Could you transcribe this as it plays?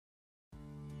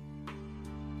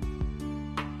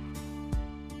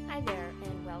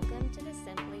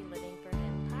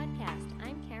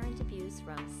Hughes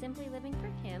from Simply Living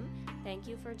for Him. Thank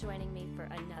you for joining me for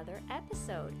another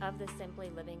episode of the Simply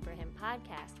Living for Him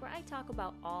podcast, where I talk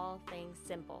about all things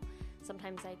simple.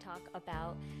 Sometimes I talk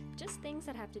about just things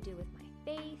that have to do with my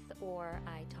faith, or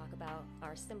I talk about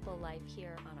our simple life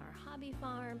here on our hobby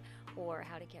farm, or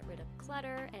how to get rid of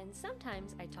clutter, and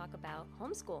sometimes I talk about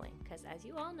homeschooling, because as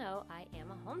you all know, I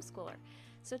am a homeschooler.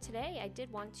 So today I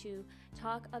did want to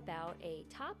talk about a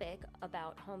topic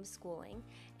about homeschooling,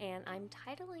 and I'm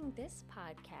titling this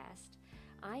podcast,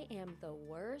 I Am the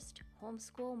Worst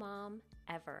Homeschool Mom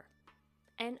Ever,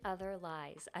 and Other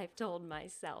Lies I've Told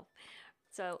Myself.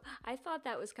 So I thought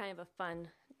that was kind of a fun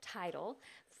title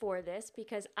for this,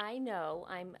 because I know,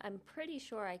 I'm pretty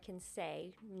sure I can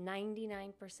say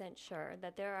 99% sure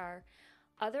that there are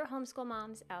other homeschool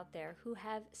moms out there who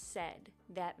have said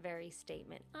that very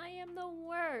statement. I am the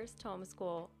worst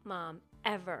homeschool mom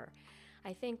ever.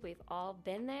 I think we've all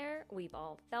been there. We've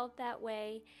all felt that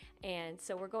way. And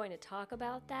so we're going to talk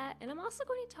about that. And I'm also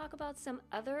going to talk about some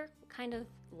other kind of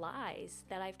lies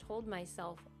that I've told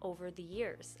myself over the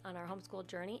years on our homeschool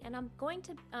journey. And I'm going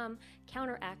to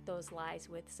counteract those lies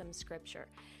with some scripture.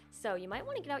 So you might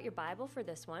want to get out your Bible for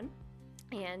this one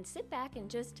and sit back and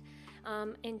just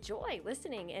enjoy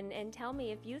listening and tell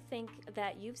me if you think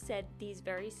that you've said these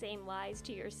very same lies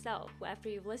to yourself. After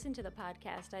you've listened to the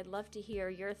podcast, I'd love to hear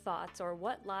your thoughts, or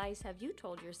what lies have you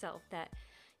told yourself that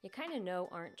you kind of know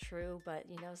aren't true, but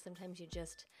sometimes you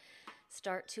just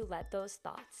start to let those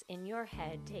thoughts in your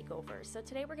head take over. So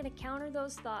today we're going to counter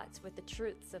those thoughts with the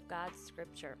truths of God's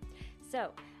scripture.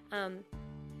 So,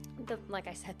 like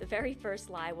I said, the very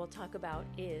first lie we'll talk about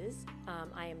is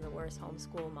I am the worst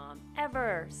homeschool mom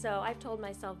ever. So I've told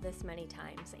myself this many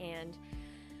times, and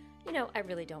I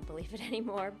really don't believe it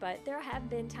anymore, but there have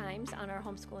been times on our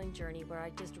homeschooling journey where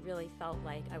I just really felt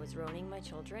like I was ruining my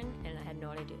children, and I had no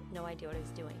idea what I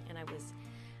was doing, and I was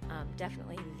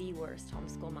definitely the worst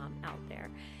homeschool mom out there.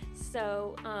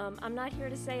 So I'm not here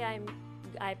to say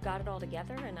I've got it all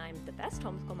together and I'm the best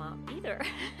homeschool mom either.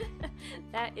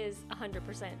 That is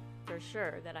 100% for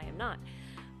sure that I am not.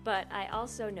 But I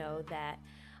also know that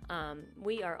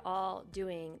we are all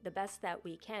doing the best that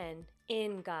we can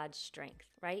in God's strength,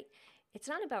 right? It's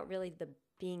not about really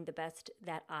being the best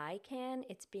that I can.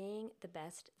 It's being the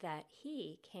best that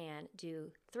He can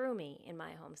do through me in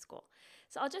my homeschool.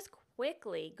 So I'll just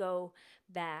quickly go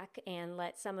back and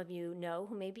let some of you know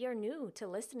who maybe are new to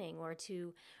listening or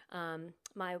to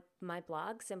my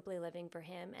blog, Simply Living for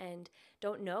Him, and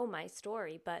don't know my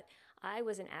story. But I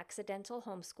was an accidental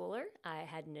homeschooler. I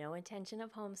had no intention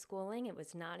of homeschooling. It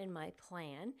was not in my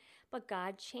plan, but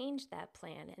God changed that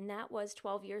plan, and that was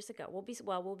 12 years ago.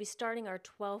 We'll be starting our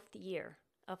 12th year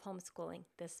of homeschooling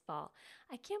this fall.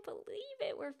 I can't believe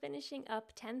it. We're finishing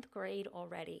up 10th grade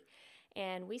already.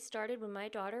 And we started when my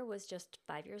daughter was just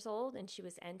 5 years old, and she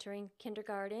was entering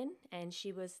kindergarten, and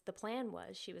the plan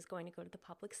was she was going to go to the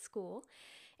public school,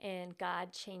 and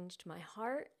God changed my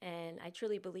heart, and I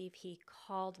truly believe He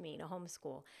called me to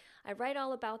homeschool. I write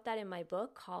all about that in my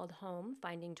book called Home,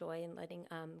 Finding Joy in Letting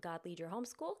God Lead Your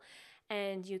Homeschool,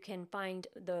 and you can find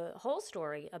the whole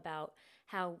story about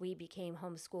how we became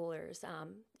homeschoolers.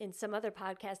 In some other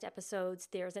podcast episodes,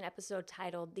 there's an episode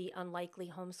titled The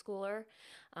Unlikely Homeschooler.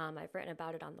 I've written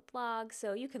about it on the blog,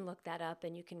 so you can look that up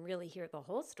and you can really hear the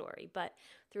whole story. But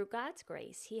through God's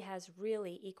grace, He has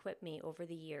really equipped me over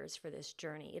the years for this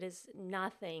journey. It is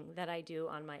nothing that I do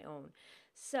on my own.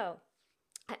 So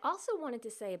I also wanted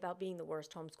to say about being the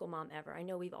worst homeschool mom ever. I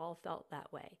know we've all felt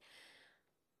that way.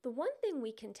 The one thing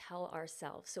we can tell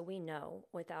ourselves, so we know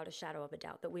without a shadow of a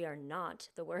doubt that we are not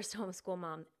the worst homeschool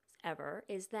moms ever,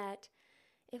 is that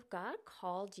if God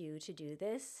called you to do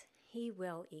this, He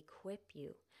will equip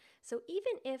you. So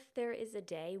even if there is a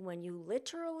day when you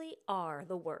literally are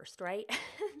the worst, right?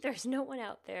 There's no one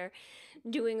out there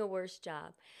doing a worse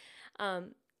job.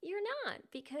 You're not,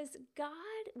 because God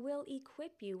will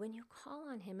equip you when you call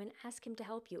on Him and ask Him to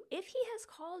help you. If He has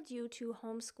called you to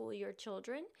homeschool your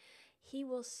children, He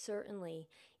will certainly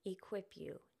equip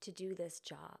you to do this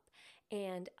job.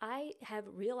 And I have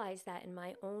realized that in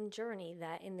my own journey,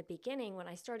 that in the beginning, when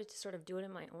I started to sort of do it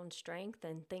in my own strength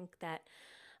and think that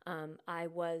I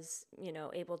was,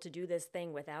 able to do this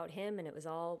thing without Him, and it was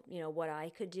all, what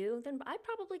I could do, then I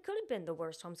probably could have been the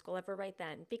worst homeschool ever right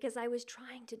then, because I was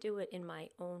trying to do it in my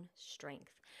own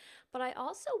strength. But I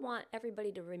also want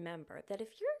everybody to remember that if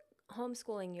you're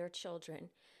homeschooling your children,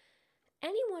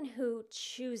 anyone who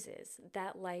chooses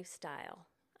that lifestyle,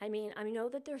 I know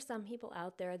that there's some people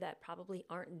out there that probably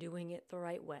aren't doing it the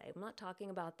right way. I'm not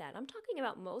talking about that. I'm talking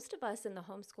about most of us in the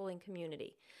homeschooling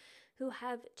community who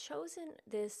have chosen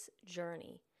this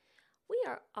journey. we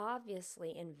are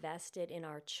obviously invested in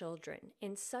our children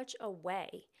in such a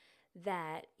way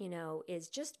that, is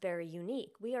just very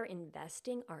unique. We are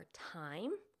investing our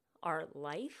time, our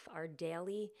life, our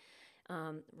daily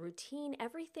routine.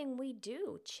 Everything we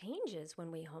do changes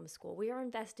when we homeschool. We are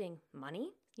investing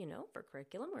money, for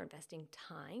curriculum. We're investing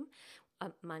time,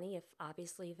 money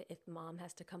if mom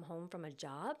has to come home from a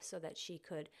job so that she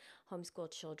could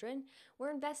homeschool children.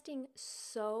 We're investing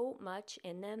so much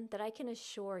in them that I can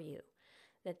assure you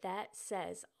that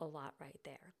says a lot right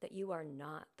there, that you are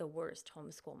not the worst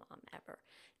homeschool mom ever.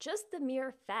 Just the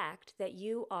mere fact that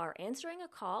you are answering a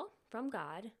call from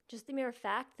God, just the mere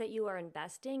fact that you are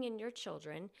investing in your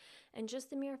children, and just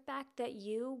the mere fact that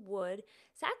you would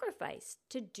sacrifice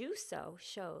to do so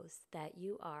shows that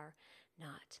you are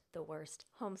not the worst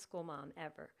homeschool mom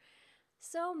ever.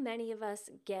 So many of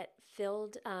us get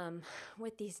filled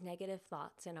with these negative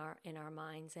thoughts in our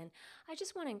minds. And I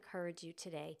just want to encourage you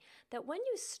today that when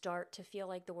you start to feel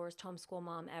like the worst homeschool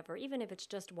mom ever, even if it's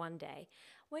just one day,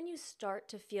 when you start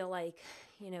to feel like,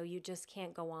 you just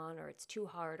can't go on, or it's too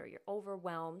hard, or you're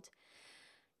overwhelmed,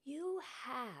 you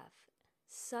have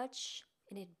such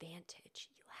an advantage.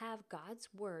 You have God's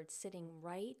word sitting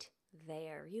right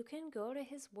there. You can go to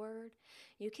his word.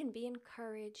 You can be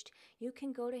encouraged. You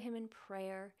can go to him in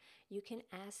prayer. You can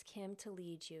ask him to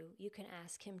lead you. You can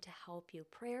ask him to help you.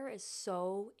 Prayer is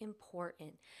so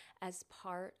important as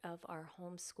part of our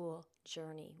homeschool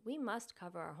journey. We must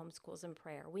cover our homeschools in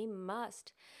prayer. We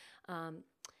must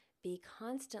be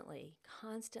constantly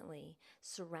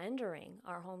surrendering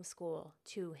our homeschool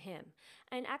to him.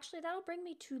 And actually, that'll bring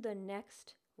me to the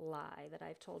next lie that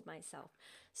I've told myself.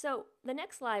 So the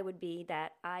next lie would be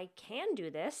that I can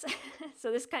do this.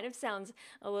 So this kind of sounds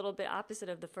a little bit opposite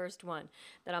of the first one,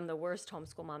 that I'm the worst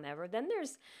homeschool mom ever. Then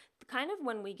there's kind of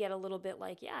when we get a little bit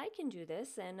like, yeah, I can do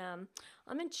this, and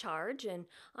I'm in charge, and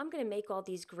I'm going to make all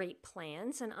these great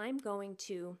plans, and I'm going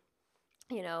to,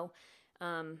 you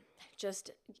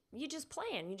just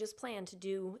plan to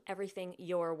do everything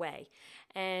your way.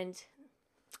 And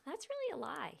that's really a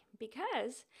lie,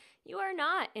 because you are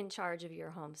not in charge of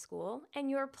your homeschool, and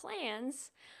your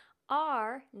plans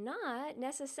are not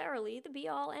necessarily the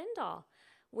be-all, end-all.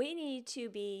 We need to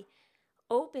be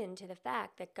open to the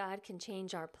fact that God can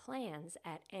change our plans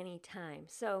at any time.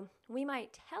 So we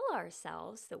might tell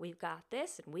ourselves that we've got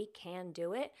this and we can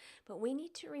do it, but we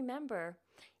need to remember,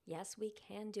 yes, we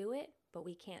can do it, but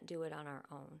we can't do it on our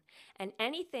own. And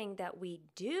anything that we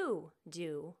do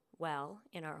well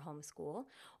in our homeschool,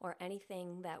 or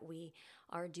anything that we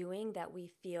are doing that we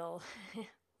feel,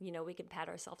 we can pat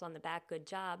ourselves on the back, good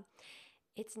job,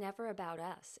 it's never about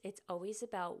us. It's always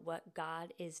about what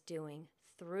God is doing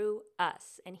through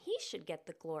us. And he should get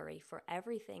the glory for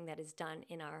everything that is done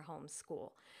in our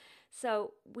homeschool.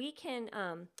 So we can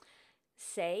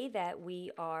say that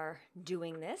we are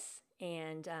doing this,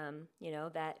 and,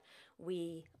 that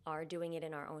we are doing it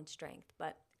in our own strength.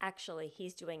 But actually,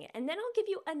 he's doing it. And then I'll give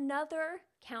you another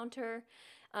counter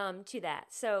to that.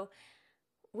 So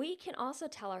we can also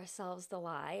tell ourselves the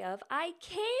lie of, I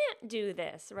can't do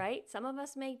this, right? Some of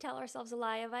us may tell ourselves a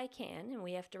lie of, I can, and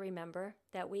we have to remember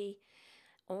that we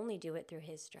only do it through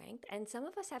his strength. And some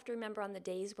of us have to remember on the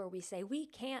days where we say, we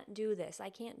can't do this, I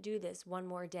can't do this one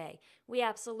more day. We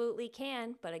absolutely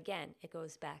can, but again, it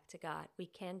goes back to God. We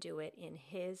can do it in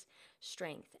his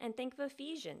strength. And think of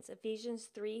Ephesians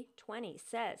 3:20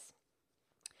 says,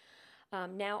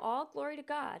 now all glory to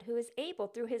God, who is able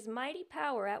through his mighty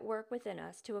power at work within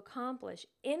us to accomplish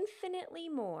infinitely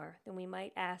more than we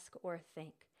might ask or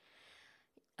think.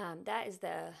 That is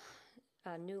the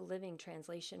New Living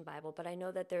Translation Bible, but I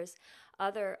know that there's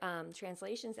other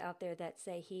translations out there that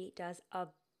say he does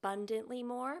abundantly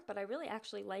more, but I really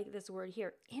actually like this word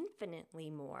here, infinitely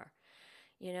more.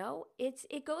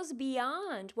 It goes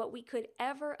beyond what we could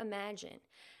ever imagine.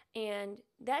 And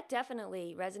that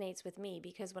definitely resonates with me,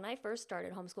 because when I first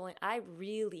started homeschooling, I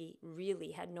really,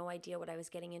 really had no idea what I was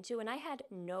getting into. And I had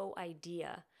no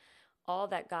idea all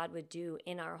that God would do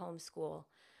in our homeschool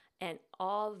and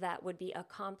all that would be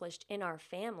accomplished in our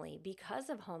family because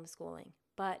of homeschooling.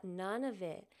 But none of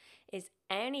it is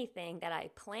anything that I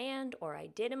planned or I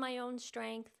did in my own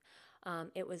strength.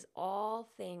 It was all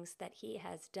things that he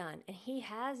has done, and he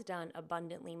has done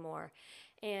abundantly more.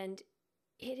 And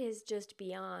it is just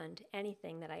beyond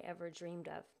anything that I ever dreamed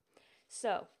of.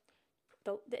 So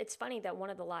it's funny that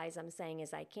one of the lies I'm saying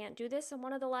is I can't do this, and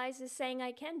one of the lies is saying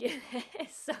I can do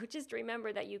this. So just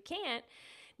remember that you can't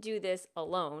do this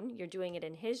alone. You're doing it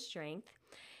in his strength.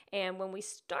 And when we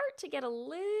start to get a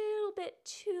little little bit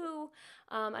too,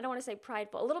 I don't want to say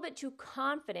prideful, a little bit too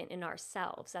confident in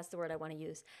ourselves. That's the word I want to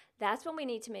use. That's when we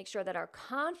need to make sure that our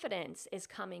confidence is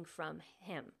coming from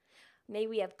Him. May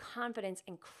we have confidence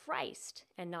in Christ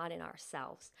and not in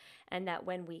ourselves. And that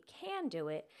when we can do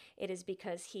it, it is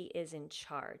because He is in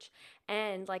charge.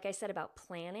 And like I said about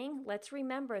planning, let's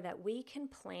remember that we can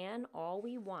plan all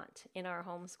we want in our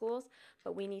homeschools,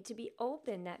 but we need to be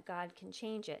open that God can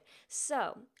change it.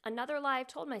 So another lie I've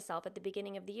told myself at the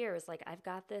beginning of the year is like, I've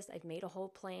got this, I've made a whole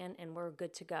plan, and we're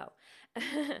good to go.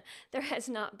 There has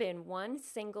not been one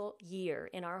single year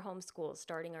in our homeschools,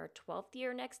 starting our 12th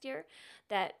year next year,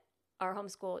 that our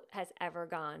homeschool has ever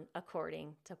gone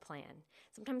according to plan.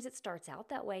 Sometimes it starts out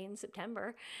that way in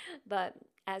September, but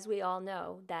as we all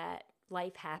know, that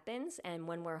life happens, and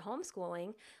when we're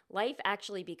homeschooling, life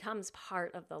actually becomes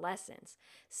part of the lessons.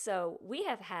 So we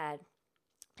have had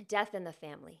death in the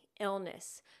family,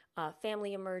 illness,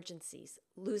 family emergencies,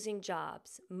 losing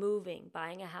jobs, moving,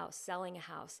 buying a house, selling a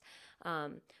house.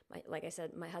 Like I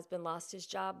said, my husband lost his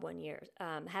job one year,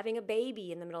 having a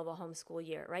baby in the middle of a homeschool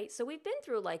year, right? So we've been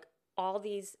through like all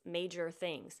these major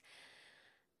things.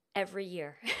 Every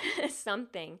year,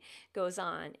 something goes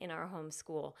on in our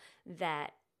homeschool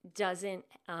that doesn't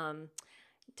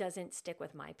stick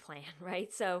with my plan,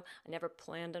 right? So I never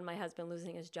planned on my husband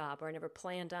losing his job, or I never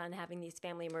planned on having these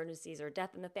family emergencies or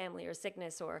death in the family or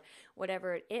sickness or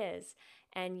whatever it is.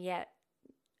 And yet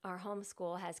our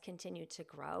homeschool has continued to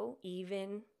grow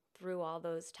even through all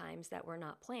those times that were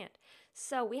not planned.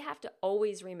 So we have to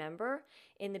always remember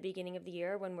in the beginning of the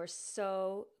year, when we're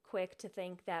so quick to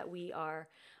think that we are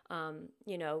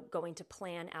going to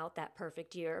plan out that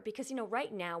perfect year, because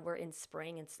right now we're in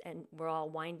spring and we're all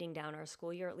winding down our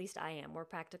school year. At least I am. We're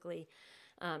practically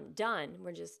done.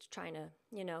 We're just trying to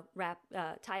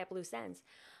tie up loose ends.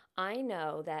 I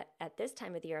know that at this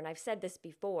time of the year, and I've said this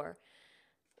before,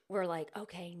 we're like,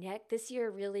 okay, this year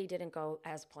really didn't go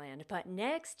as planned, but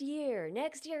next year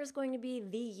is going to be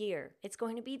the year. It's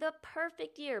going to be the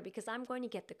perfect year because I'm going to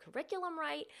get the curriculum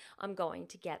right. I'm going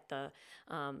to get the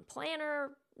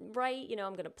planner right.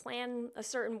 I'm going to plan a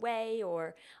certain way,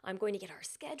 or I'm going to get our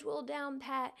schedule down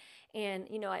pat. And,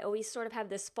 I always sort of have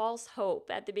this false hope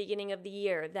at the beginning of the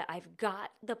year that I've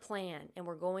got the plan and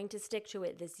we're going to stick to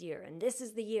it this year. And this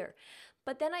is the year.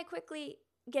 But then I quickly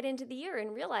get into the year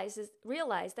and realize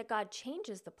that God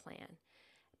changes the plan.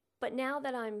 But now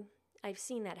that I've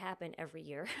seen that happen every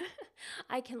year,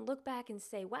 I can look back and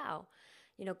say, wow,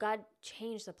 God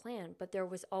changed the plan, but there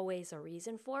was always a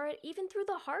reason for it, even through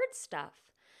the hard stuff.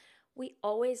 We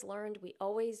always learned, we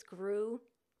always grew.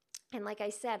 And like I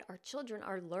said, our children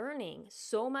are learning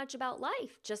so much about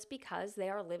life just because they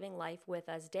are living life with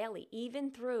us daily,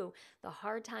 even through the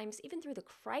hard times, even through the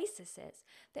crises.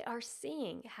 They are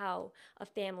seeing how a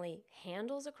family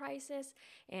handles a crisis,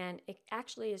 and it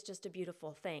actually is just a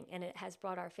beautiful thing, and it has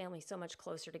brought our family so much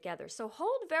closer together. So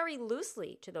hold very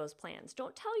loosely to those plans.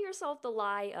 Don't tell yourself the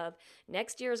lie of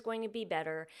next year is going to be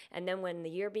better, and then when the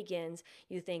year begins,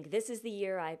 you think this is the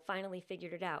year I finally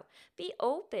figured it out. Be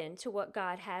open to what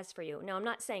God has for you. Now, I'm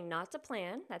not saying not to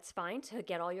plan. That's fine to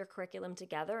get all your curriculum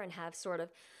together and have sort of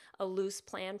a loose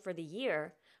plan for the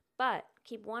year, but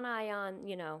keep one eye on,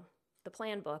 the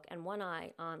plan book and one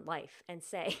eye on life and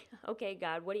say, okay,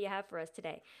 God, what do you have for us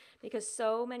today? Because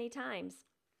so many times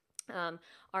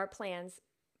our plans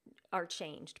are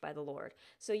changed by the Lord.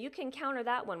 So you can counter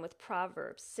that one with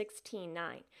Proverbs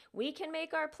 16:9. We can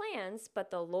make our plans, but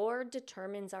the Lord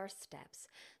determines our steps.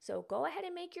 So go ahead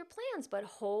and make your plans, but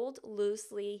hold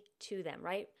loosely to them,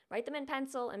 right? Write them in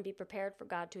pencil and be prepared for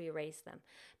God to erase them,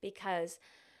 because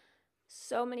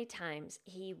so many times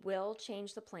He will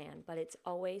change the plan, but it's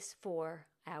always for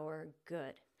our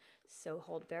good. So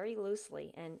hold very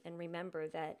loosely and remember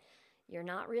that you're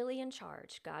not really in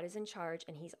charge. God is in charge,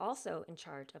 and He's also in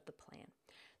charge of the plan.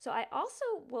 So I also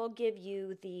will give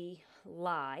you the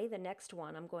lie, the next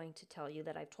one I'm going to tell you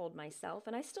that I've told myself,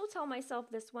 and I still tell myself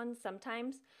this one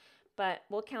sometimes, but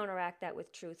we'll counteract that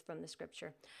with truth from the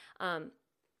scripture.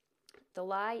 The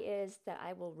lie is that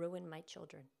I will ruin my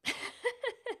children.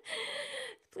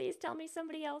 Please tell me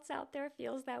somebody else out there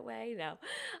feels that way. No.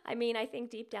 I think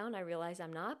deep down I realize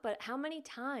I'm not, but how many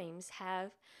times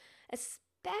have,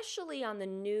 especially on the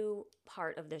new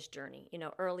part of this journey,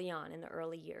 early on in the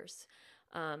early years,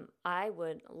 I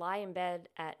would lie in bed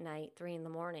at night, 3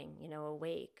 a.m,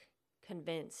 awake,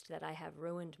 convinced that I have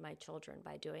ruined my children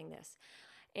by doing this.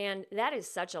 And that is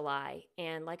such a lie.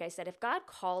 And like I said, if God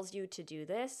calls you to do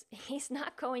this, He's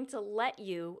not going to let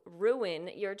you ruin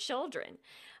your children.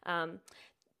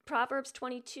 Proverbs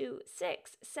 22:6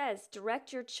 says,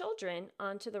 direct your children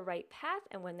onto the right path,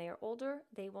 and when they are older,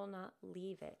 they will not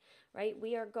leave it. right?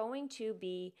 We are going to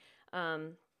be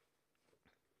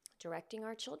directing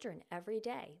our children every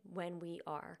day when we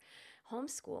are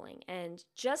homeschooling. And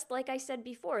just like I said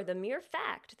before, the mere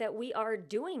fact that we are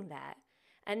doing that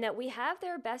and that we have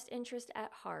their best interest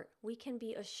at heart, we can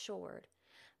be assured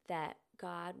that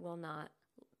God will not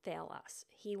fail us.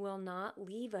 He will not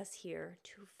leave us here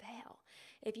to fail.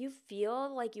 If you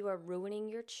feel like you are ruining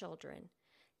your children,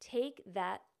 take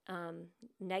that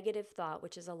negative thought,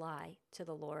 which is a lie, to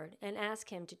the Lord and ask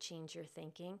Him to change your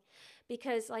thinking.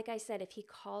 Because, like I said, if He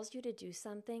calls you to do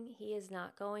something, He is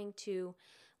not going to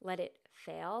let it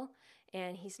fail,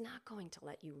 and He's not going to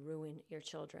let you ruin your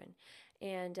children.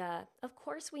 And of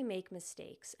course, we make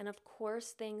mistakes, and of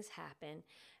course, things happen.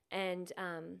 And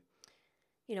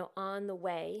on the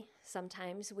way,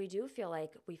 sometimes we do feel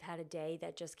like we've had a day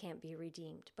that just can't be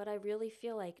redeemed. But I really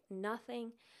feel like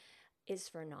nothing is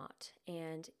for naught.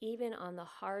 And even on the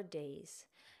hard days,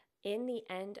 in the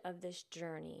end of this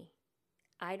journey,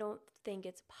 I don't think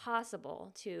it's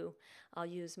possible to, I'll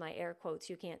use my air quotes,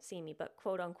 you can't see me, but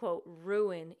quote unquote,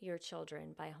 ruin your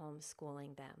children by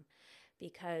homeschooling them.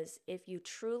 Because if you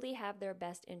truly have their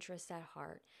best interests at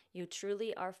heart, you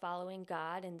truly are following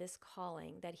God and this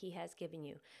calling that He has given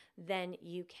you, then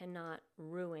you cannot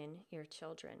ruin your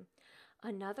children.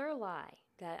 Another lie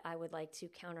that I would like to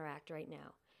counteract right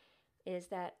now is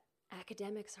that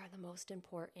academics are the most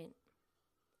important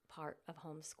part of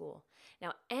homeschool.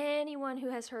 Now, anyone who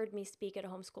has heard me speak at a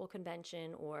homeschool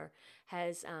convention or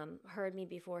has heard me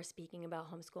before speaking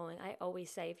about homeschooling, I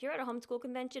always say, if you're at a homeschool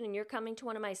convention and you're coming to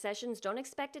one of my sessions, don't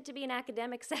expect it to be an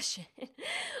academic session.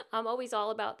 I'm always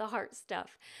all about the heart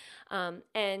stuff.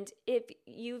 And if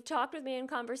you've talked with me in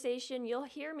conversation, you'll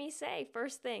hear me say,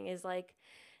 first thing is like,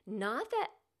 not that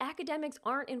academics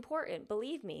aren't important.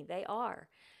 Believe me, they are.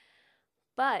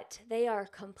 But they are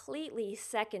completely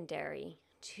secondary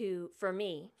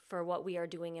for what we are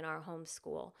doing in our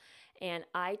homeschool. And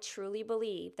I truly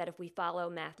believe that if we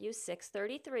follow Matthew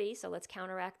 6:33, so let's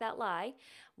counteract that lie.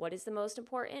 What is the most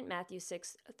important? Matthew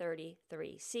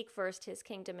 6:33. Seek first His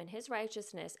kingdom and His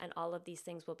righteousness, and all of these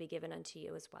things will be given unto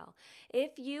you as well.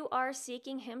 If you are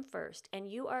seeking Him first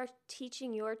and you are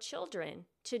teaching your children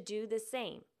to do the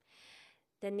same,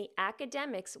 then the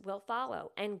academics will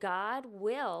follow, and God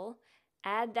will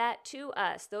add that to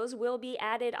us. Those will be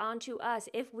added onto us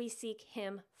if we seek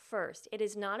Him first. It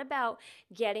is not about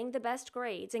getting the best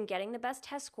grades and getting the best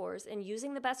test scores and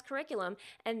using the best curriculum,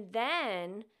 and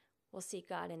then we'll seek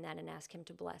God in that and ask Him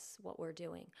to bless what we're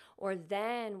doing. Or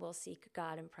then we'll seek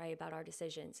God and pray about our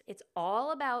decisions. It's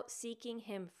all about seeking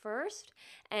Him first.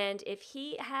 And if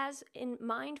He has in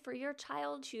mind for your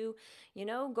child to,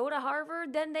 go to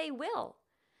Harvard, then they will.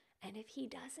 And if He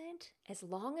doesn't, as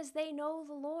long as they know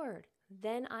the Lord,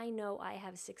 then I know I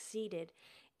have succeeded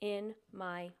in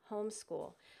my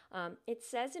homeschool. It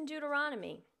says in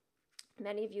Deuteronomy,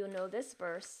 many of you know this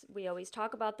verse. We always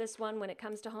talk about this one when it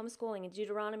comes to homeschooling in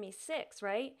Deuteronomy 6,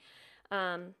 right?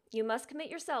 You must commit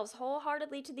yourselves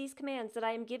wholeheartedly to these commands that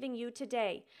I am giving you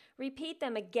today. Repeat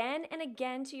them again and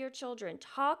again to your children.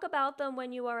 Talk about them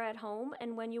when you are at home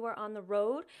and when you are on the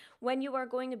road, when you are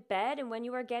going to bed and when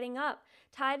you are getting up.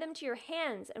 Tie them to your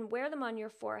hands and wear them on your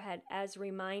forehead as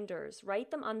reminders.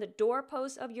 Write them on the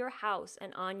doorposts of your house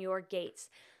and on your gates.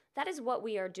 That is what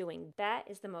we are doing. That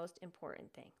is the most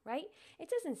important thing, right? It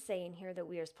doesn't say in here that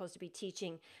we are supposed to be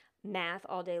teaching math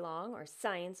all day long or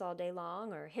science all day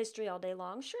long or history all day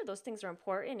long. Sure, those things are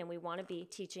important and we want to be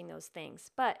teaching those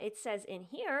things. But it says in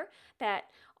here that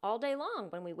all day long,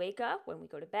 when we wake up, when we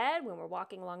go to bed, when we're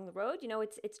walking along the road,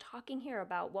 it's talking here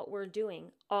about what we're doing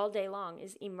all day long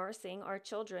is immersing our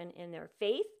children in their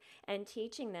faith and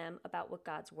teaching them about what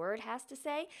God's word has to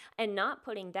say and not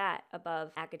putting that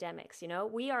above academics.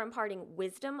 We are imparting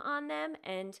wisdom on them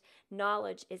and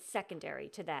knowledge is secondary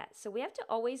to that. So we have to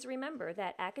always remember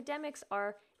that academics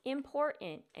are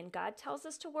important and God tells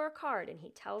us to work hard and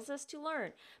He tells us to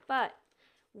learn, but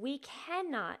we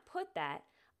cannot put that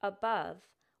above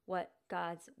what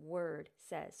God's word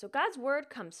says. So God's word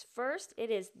comes first. It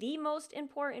is the most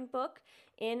important book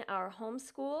in our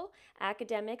homeschool.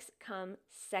 Academics come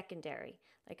secondary.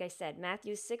 Like I said,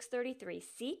 Matthew 6:33,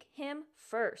 seek Him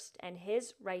first and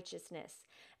His righteousness,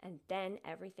 and then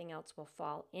everything else will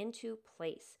fall into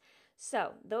place.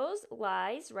 So those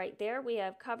lies right there we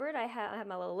have covered. I have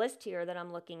my little list here that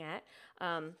I'm looking at.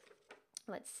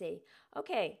 Let's see.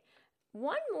 Okay.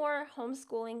 One more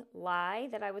homeschooling lie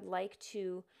that I would like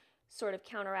to sort of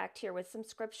counteract here with some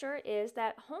scripture is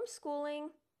that homeschooling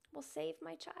will save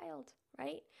my child,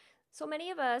 right? So many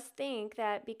of us think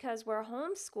that because we're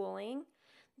homeschooling,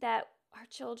 that our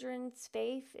children's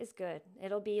faith is good.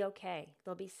 It'll be okay.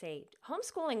 They'll be saved.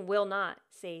 Homeschooling will not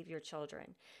save your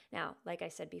children. Now, like I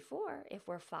said before, if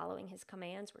we're following his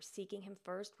commands, we're seeking him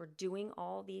first, we're doing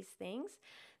all these things,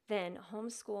 then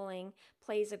homeschooling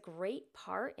plays a great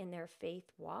part in their faith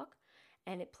walk.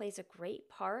 And it plays a great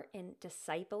part in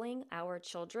discipling our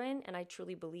children. And I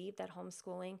truly believe that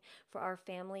homeschooling for our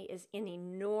family is an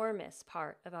enormous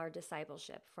part of our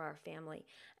discipleship for our family.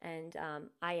 And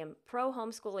I am pro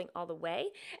homeschooling all the way.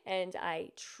 And I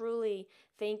truly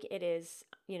think it is,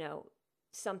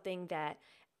 something that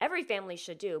every family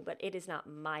should do, but it is not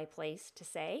my place to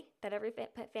say that every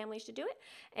family should do it.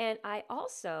 And I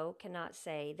also cannot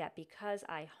say that because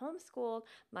I homeschooled,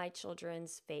 my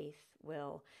children's faith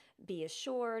will be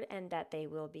assured and that they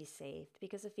will be saved.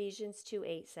 Because Ephesians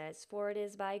 2:8 says, "For it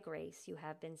is by grace you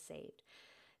have been saved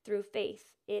through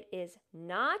faith. It is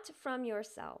not from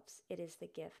yourselves. It is the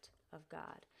gift of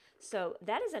God." So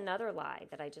that is another lie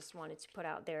that I just wanted to put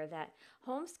out there, that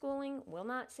homeschooling will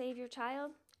not save your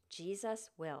child. Jesus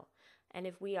will. And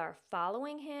if we are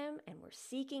following him and we're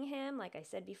seeking him, like I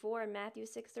said before in Matthew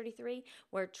 6:33,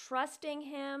 we're trusting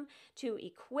him to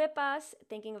equip us,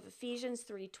 thinking of Ephesians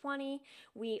 3:20.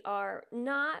 We are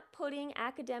not putting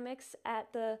academics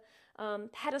at the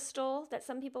pedestal that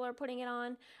some people are putting it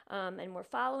on, and we're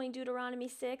following Deuteronomy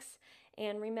 6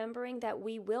 and remembering that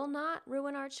we will not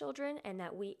ruin our children and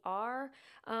that we are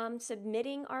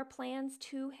submitting our plans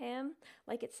to him,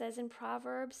 like it says in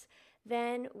Proverbs.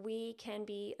 Then we can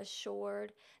be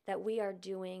assured that we are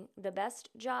doing the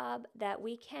best job that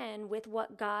we can with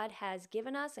what God has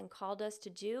given us and called us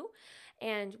to do.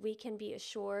 And we can be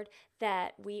assured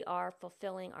that we are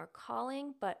fulfilling our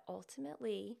calling, but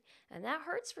ultimately, and that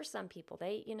hurts for some people,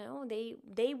 they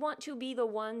want to be the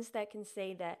ones that can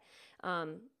say that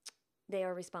they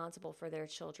are responsible for their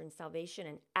children's salvation,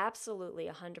 and absolutely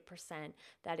 100%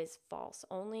 that is false.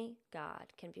 Only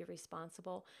God can be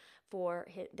responsible for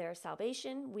their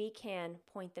salvation. We can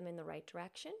point them in the right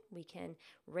direction. We can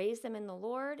raise them in the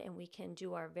Lord, and we can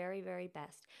do our very, very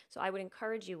best. So I would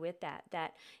encourage you with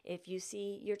that if you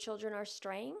see your children are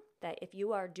straying, that if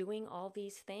you are doing all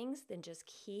these things, then just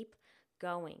keep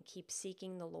going, keep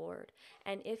seeking the Lord.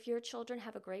 And if your children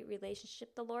have a great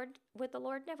relationship with the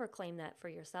Lord, never claim that for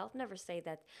yourself. Never say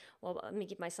that, well, let me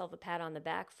give myself a pat on the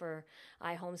back for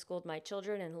I homeschooled my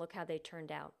children and look how they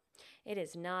turned out. It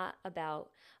is not about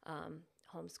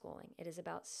homeschooling. It is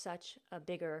about such a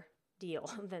bigger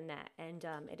deal than that. And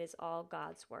it is all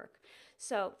God's work.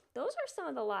 So those are some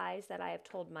of the lies that I have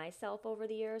told myself over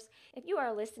the years. If you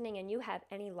are listening and you have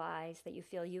any lies that you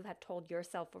feel you have told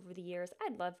yourself over the years,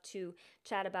 I'd love to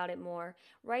chat about it more.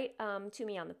 Write to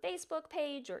me on the Facebook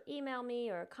page or email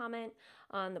me or comment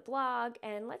on the blog,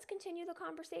 and let's continue the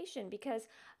conversation, because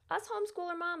us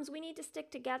homeschooler moms, we need to stick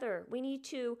together. We need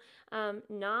to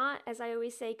not, as I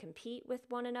always say, compete with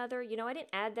one another. I didn't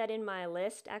add that in my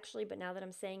list, actually, but now that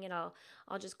I'm saying it,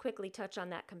 I'll just quickly touch on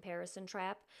that comparison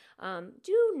trap.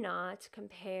 Do not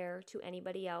compare to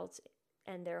anybody else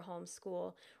and their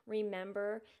homeschool.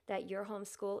 Remember that your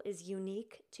homeschool is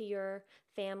unique to your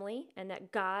family and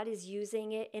that God is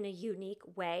using it in a unique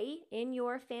way in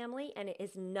your family, and it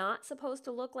is not supposed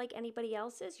to look like anybody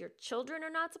else's. Your children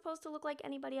are not supposed to look like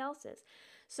anybody else's.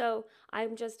 So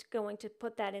I'm just going to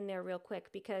put that in there real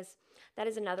quick, because that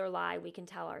is another lie we can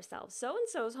tell ourselves.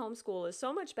 So-and-so's homeschool is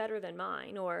so much better than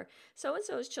mine, or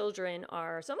so-and-so's children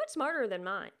are so much smarter than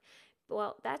mine.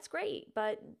 Well, that's great,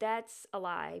 but that's a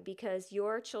lie, because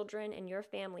your children and your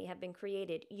family have been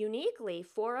created uniquely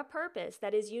for a purpose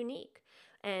that is unique.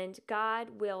 And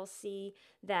God will see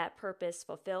that purpose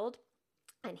fulfilled,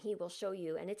 and he will show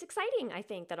you. And it's exciting, I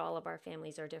think, that all of our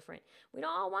families are different. We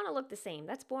don't all want to look the same.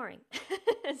 That's boring.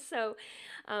 So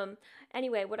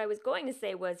anyway, what I was going to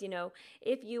say was,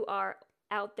 if you are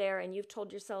out there and you've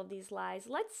told yourself these lies,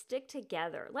 let's stick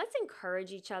together. Let's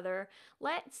encourage each other.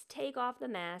 Let's take off the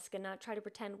mask and not try to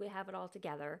pretend we have it all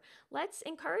together. Let's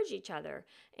encourage each other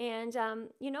and,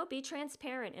 be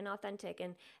transparent and authentic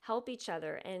and help each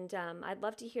other. And I'd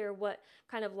love to hear what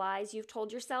kind of lies you've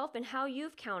told yourself and how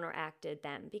you've counteracted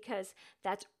them, because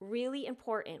that's really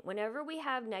important. Whenever we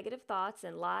have negative thoughts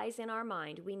and lies in our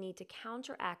mind, we need to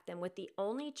counteract them with the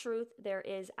only truth there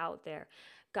is out there,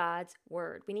 God's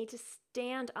word. We need to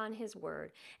stand on his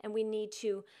word, and we need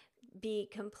to be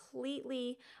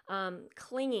completely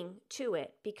clinging to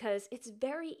it, because it's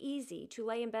very easy to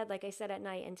lay in bed, like I said, at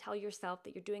night and tell yourself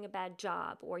that you're doing a bad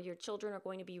job, or your children are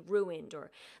going to be ruined,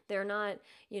 or they're not,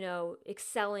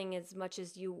 excelling as much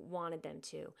as you wanted them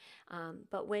to.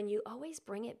 But when you always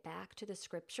bring it back to the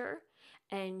scripture,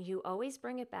 and you always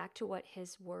bring it back to what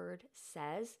His Word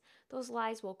says, those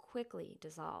lies will quickly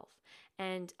dissolve.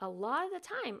 And a lot of the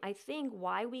time, I think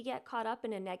why we get caught up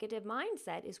in a negative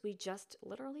mindset is we just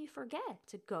literally forget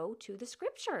to go to the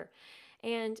Scripture.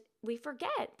 And we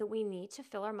forget that we need to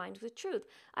fill our minds with truth.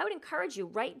 I would encourage you,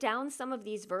 write down some of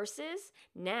these verses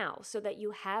now so that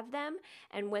you have them.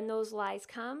 And when those lies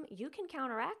come, you can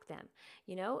counteract them,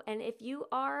 And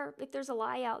if there's a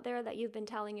lie out there that you've been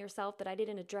telling yourself that I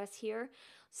didn't address here,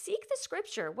 seek the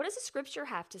Scripture. What does the Scripture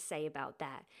have to say about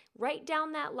that? Write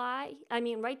down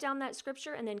that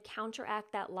Scripture and then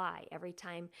counteract that lie every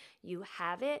time you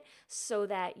have it so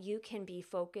that you can be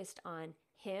focused on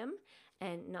Him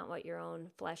and not what your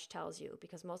own flesh tells you,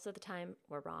 because most of the time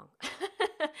we're wrong.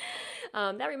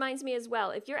 That reminds me as well,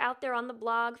 if you're out there on the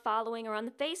blog following or on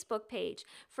the Facebook page,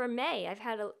 for May, I've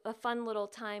had a fun little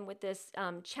time with this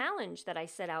challenge that I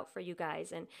set out for you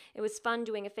guys. And it was fun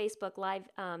doing a Facebook Live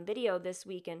video this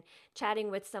week and chatting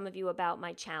with some of you about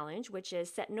my challenge, which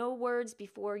is set no words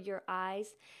before your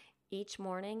eyes each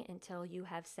morning until you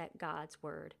have set God's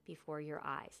word before your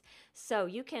eyes. So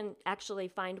you can actually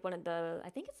find I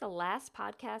think it's the last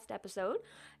podcast episode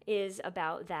is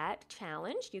about that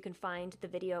challenge. You can find the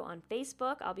video on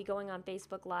Facebook. I'll be going on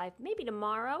Facebook Live maybe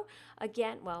tomorrow.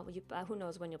 Again, who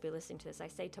knows when you'll be listening to this. I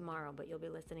say tomorrow, but you'll be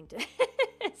listening to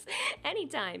this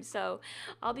anytime. So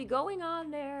I'll be going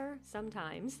on there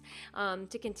sometimes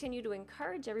to continue to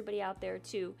encourage everybody out there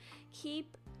to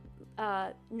keep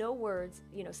no words,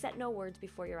 set no words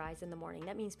before your eyes in the morning.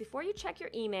 That means before you check your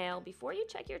email, before you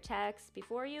check your text,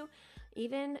 before you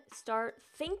even start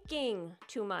thinking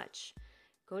too much,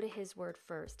 go to His Word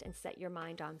first and set your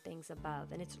mind on things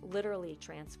above. And it's literally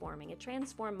transforming. It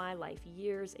transformed my life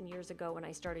years and years ago when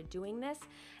I started doing this.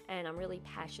 And I'm really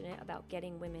passionate about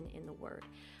getting women in the Word.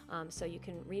 So you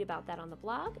can read about that on the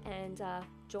blog and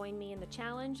join me in the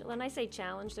challenge. When I say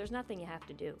challenge, there's nothing you have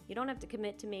to do. You don't have to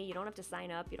commit to me. You don't have to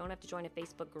sign up. You don't have to join a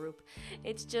Facebook group.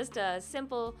 It's just a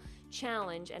simple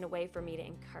challenge and a way for me to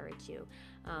encourage you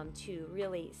to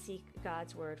really seek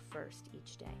God's Word first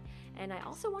each day. And I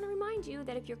also want to remind you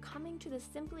that if you're coming to the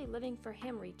Simply Living for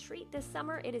Him retreat this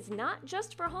summer, it is not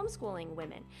just for homeschooling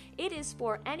women. It is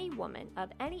for any woman of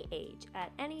any age,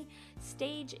 at any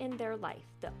stage in their life.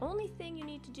 The only thing you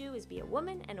need to do is be a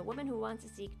woman, and a woman who wants to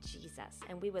seek Jesus.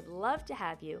 And we would love to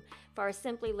have you for our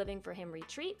Simply Living for Him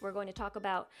retreat. We're going to talk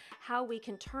about how we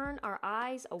can turn our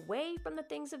eyes away from the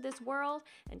things of this world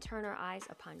and turn our eyes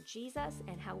upon Jesus,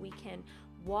 and how we can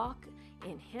walk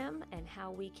in Him, and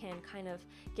how we can kind of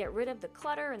get rid of the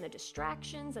clutter and the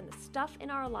distractions and the stuff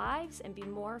in our lives and be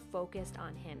more focused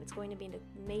on Him. It's going to be an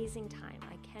amazing time.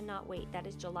 I cannot wait. That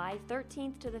is July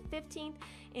 13th to the 15th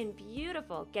in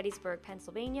beautiful Gettysburg,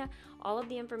 Pennsylvania. All of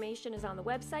the information is on the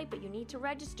website, but you need to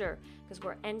register because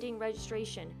we're ending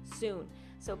registration soon.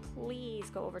 So please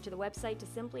go over to the website to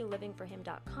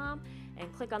simplylivingforhim.com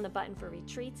and click on the button for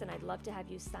retreats. And I'd love to have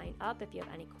you sign up. If you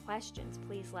have any questions,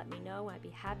 please let me know. I'd be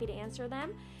happy to answer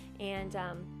them. And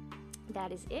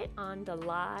that is it on the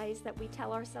lies that we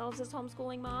tell ourselves as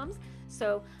homeschooling moms.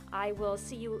 So I will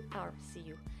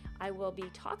I will be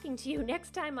talking to you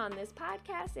next time on this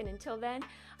podcast. And until then,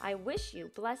 I wish you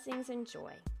blessings and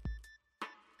joy.